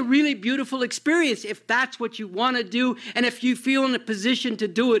 can be a really beautiful experience if that's what you want to do and if you feel in a position to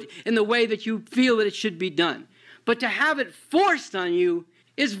do it in the way that you feel that it should be done. But to have it forced on you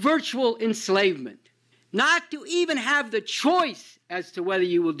is virtual enslavement. Not to even have the choice as to whether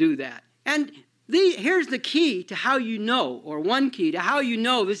you will do that. And here's the key to how you know, or one key to how you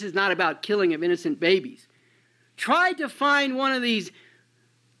know this is not about killing of innocent babies. Try to find one of these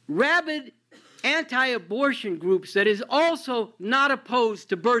rabid anti-abortion groups that is also not opposed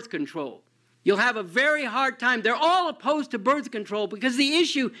to birth control. You'll have a very hard time. They're all opposed to birth control because the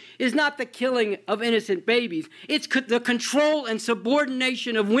issue is not the killing of innocent babies. It's the control and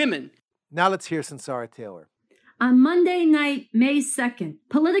subordination of women. Now let's hear Sunsara Taylor. On Monday night, May 2nd,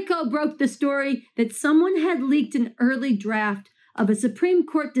 Politico broke the story that someone had leaked an early draft of a Supreme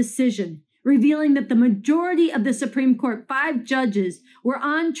Court decision revealing that the majority of the Supreme Court, 5 judges, were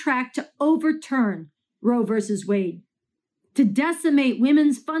on track to overturn Roe versus Wade, to decimate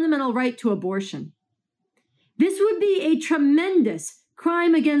women's fundamental right to abortion. This would be a tremendous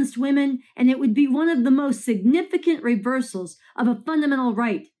crime against women, and it would be one of the most significant reversals of a fundamental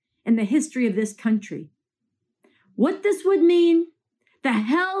right in the history of this country. What this would mean, the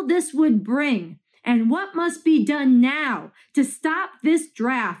hell this would bring, and what must be done now to stop this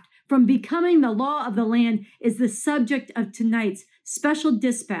draft from becoming the law of the land is the subject of tonight's special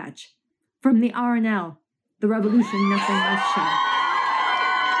dispatch from the RNL, the Revolution Nothing Less show.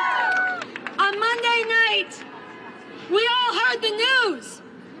 On Monday night, we all heard the news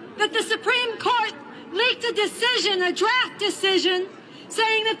that the Supreme Court leaked a decision, a draft decision,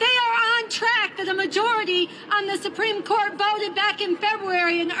 saying that they are on track, that a majority on the Supreme Court voted back in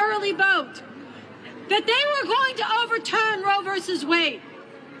February, an early vote, that they were going to overturn Roe versus Wade,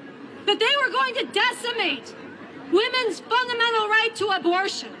 that they were going to decimate women's fundamental right to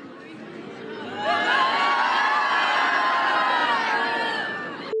abortion.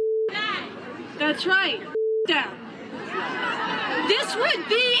 That's right. Down. This would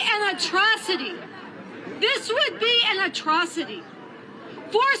be an atrocity. This would be an atrocity.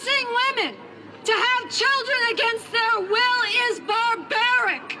 Forcing women to have children against their will is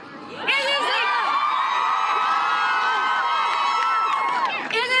barbaric.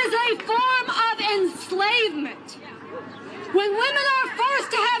 It is a form of enslavement. When women are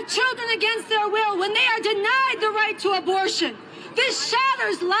forced to have children against their will, when they are denied the right to abortion, this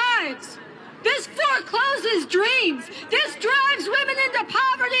shatters lives. This forecloses dreams. This drives women into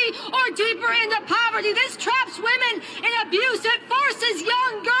poverty or deeper into poverty. This traps women in abuse. It forces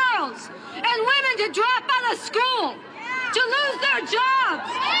young girls and women to drop out of school, to lose their jobs,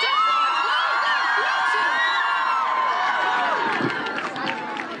 to lose their future.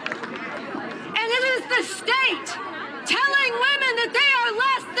 And it is the state telling women that they are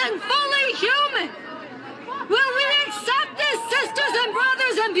less than fully human. Will we accept this, sisters and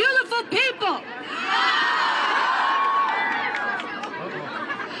brothers and beautiful people?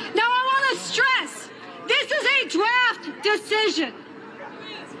 Now I want to stress, this is a draft decision.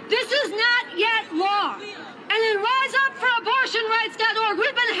 This is not yet law. And in RiseUpForAbortionRights.org,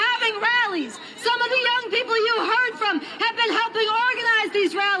 we've been having rallies. Some of the young people you heard from have been helping organize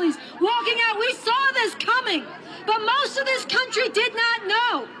these rallies, walking out. We saw this coming, but most of this country did not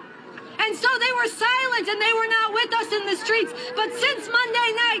know. And so they were silent and they were not with us in the streets. But since Monday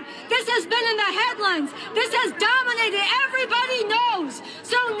night, this has been in the headlines. This has dominated. Everybody knows.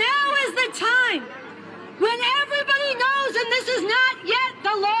 So now is the time when everybody knows, and this is not yet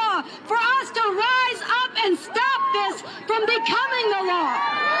the law, for us to rise up and stop this from becoming the law.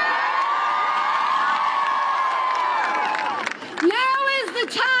 Now is the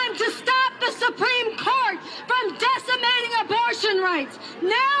time to stop the Supreme Court from decimating abortion rights.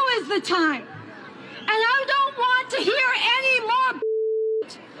 Now is the time. And I don't want to hear any more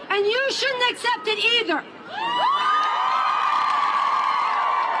and you shouldn't accept it either.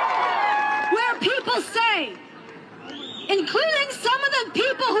 Where people people say, including some of the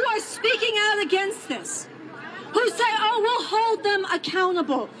people who are speaking out against this, who say, oh, we'll hold them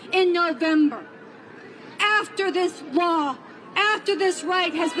accountable in November after this law, after this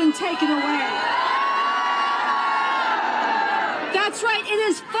right has been taken away. That's right, it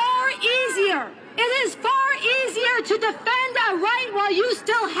is far easier. It is far easier to defend a right while you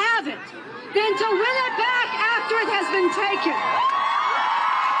still have it than to win it back after it has been taken.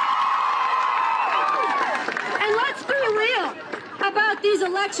 And let's be real about these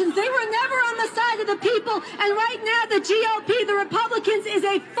elections. They were never on the side of the people, and right now the GOP, the Republicans, is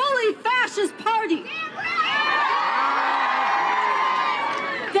a fully fascist party.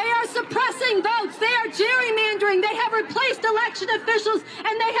 They are suppressing votes. They are gerrymandering. They have replaced election officials,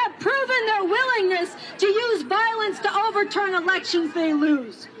 and they have proven their willingness to use violence to overturn elections they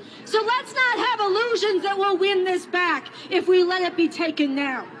lose. So let's not have illusions that we'll win this back if we let it be taken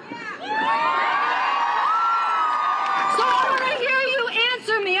now. So I want to hear you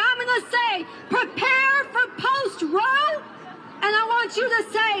answer me. I'm going to say, prepare for post-Roe, and I want you to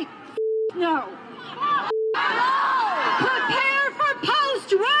say, no. Prepare for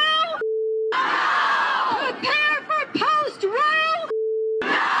post-Roe. Prepare for post-Roe.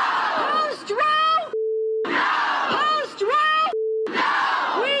 Post-Roe. Post-Roe.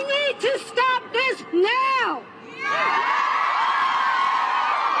 We need to stop this now.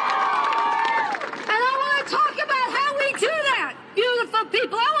 And I want to talk about how we do that, beautiful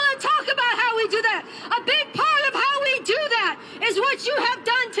people. I want to talk about how we do that. A big part of how we do that is what you have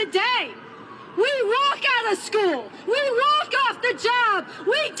done today. We walk out of school. We walk off the job.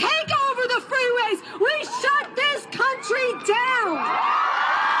 We take over the freeways. We shut this country down.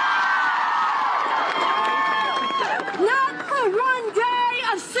 Not for one day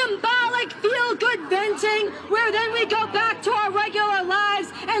of symbolic feel-good venting where then we go back to our regular lives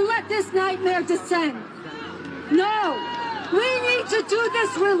and let this nightmare descend. No. We need to do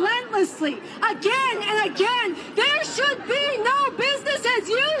this relentlessly, again and again. There should be no business as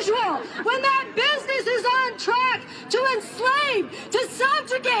usual when that business is on track to enslave, to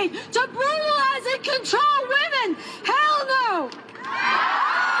subjugate, to brutalize and control women. Hell no!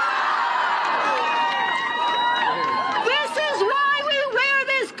 This is why we wear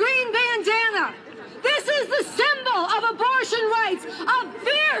this green bandana. This is the symbol of abortion rights, of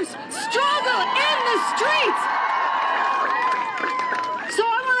fierce struggle in the streets. So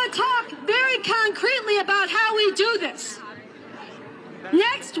I want to talk very concretely about how we do this.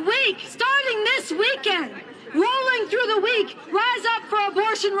 Next week, starting this weekend, rolling through the week,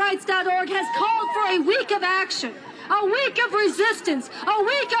 RiseUpForAbortionRights.org has called for a week of action, a week of resistance, a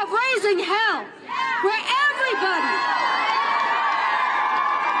week of raising hell, where everybody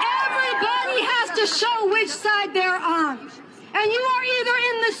has to show which side they're on. And you are either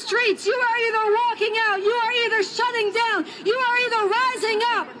in the streets, you are either walking out, you are either shutting down, you are either rising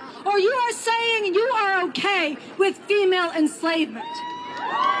up, or you are saying you are okay with female enslavement.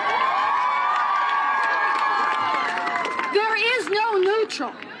 There is no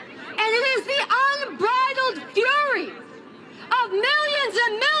neutral. And it is the unbridled fury of millions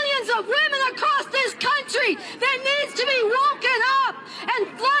and millions of women across this country that needs to be woken up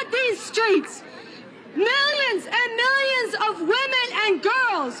and flood these streets. Millions and millions of women and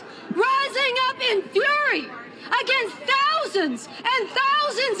girls rising up in fury against thousands and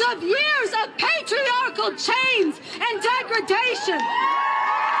thousands of years of patriarchal chains and degradation.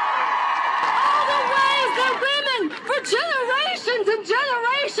 All the ways that women for generations and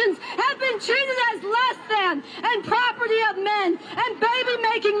generations have been treated as less than and property of men and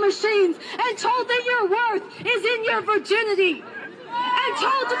baby-making machines and told that your worth is in your virginity and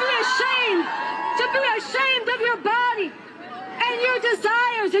told to be ashamed of your body and your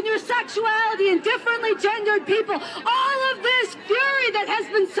desires and your sexuality and differently gendered people. All of this fury that has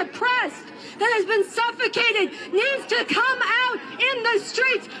been suppressed, that has been suffocated, needs to come out in the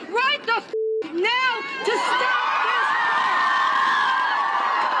streets right the now to stop this.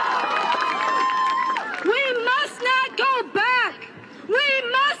 We must not go back. We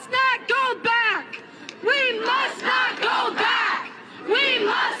must not go back. We must not go back. We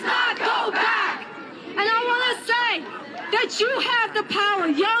must not go back. And I want to say that you have the power.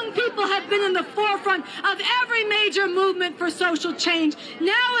 Young people have been in the forefront of every major movement for social change.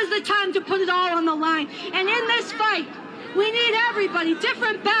 Now is the time to put it all on the line. And in this fight, we need everybody,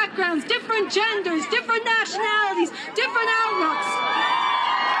 different backgrounds, different genders, different nationalities, different outlooks,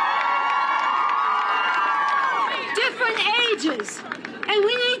 different ages. And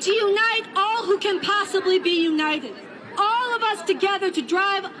we need to unite all who can possibly be united. All of us together to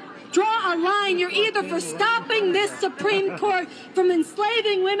drive draw a line. You're either for stopping this Supreme Court from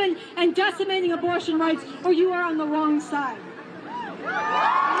enslaving women and decimating abortion rights, or you are on the wrong side.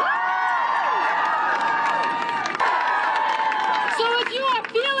 So if you are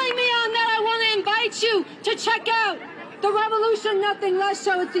feeling me on that, I want to invite you to check out the Revolution Nothing Less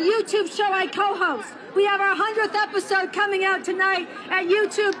show. It's a YouTube show I co-host. We have our 100th episode coming out tonight at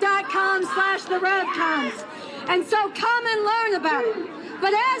youtube.com/therevcoms. And so come and learn about it.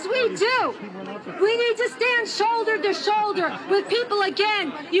 But as we do, we need to stand shoulder to shoulder with people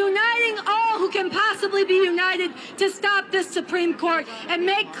again, uniting all who can possibly be united to stop this Supreme Court and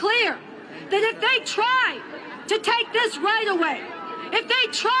make clear that if they try to take this right away, if they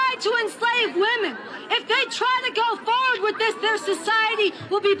try to enslave women, if they try to go forward with this, their society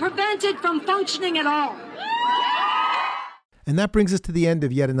will be prevented from functioning at all. And that brings us to the end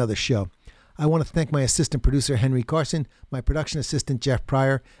of yet another show. I want to thank my assistant producer, Henry Carson, my production assistant, Jeff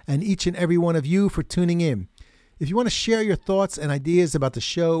Pryor, and each and every one of you for tuning in. If you want to share your thoughts and ideas about the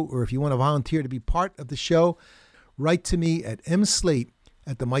show, or if you want to volunteer to be part of the show, write to me at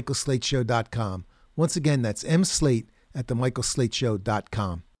mslate@themichaelslateshow.com. Once again, that's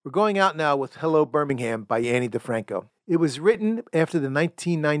mslate@themichaelslateshow.com. We're going out now with Hello Birmingham by Annie DeFranco. It was written after the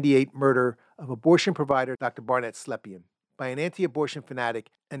 1998 murder of abortion provider Dr. Barnett Slepian by an anti-abortion fanatic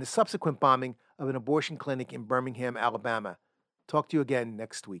and the subsequent bombing of an abortion clinic in Birmingham, Alabama. Talk to you again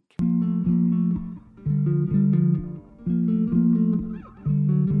next week.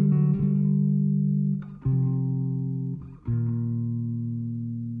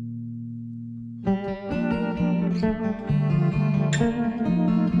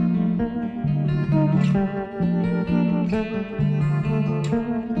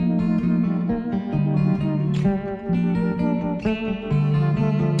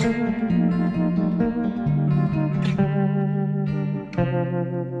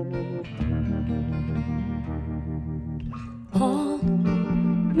 Hold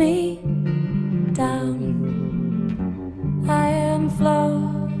me down. I am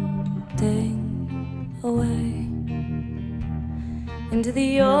floating away into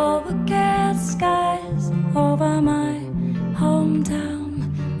the overcast skies over my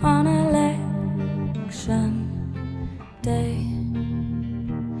hometown on election day.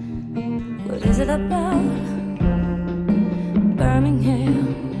 What is it about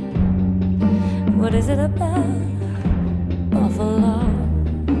Birmingham? What is it about Buffalo?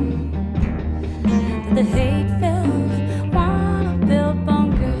 The hate-filled wanna build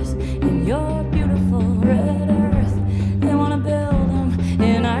bunkers in your beautiful red earth. They wanna build them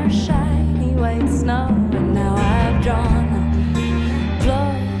in our shiny white snow. And now I've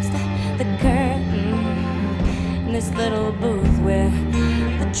closed the curtain in this little booth where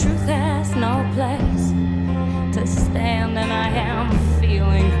the truth has no place to stand. And I am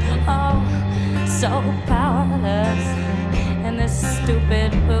feeling so powerless in this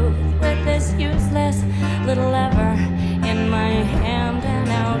stupid booth with this useless little lever in my hand. And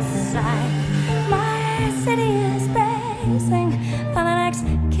outside my city is bracing for the next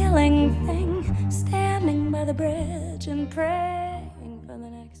killing thing, standing by the bridge and praying.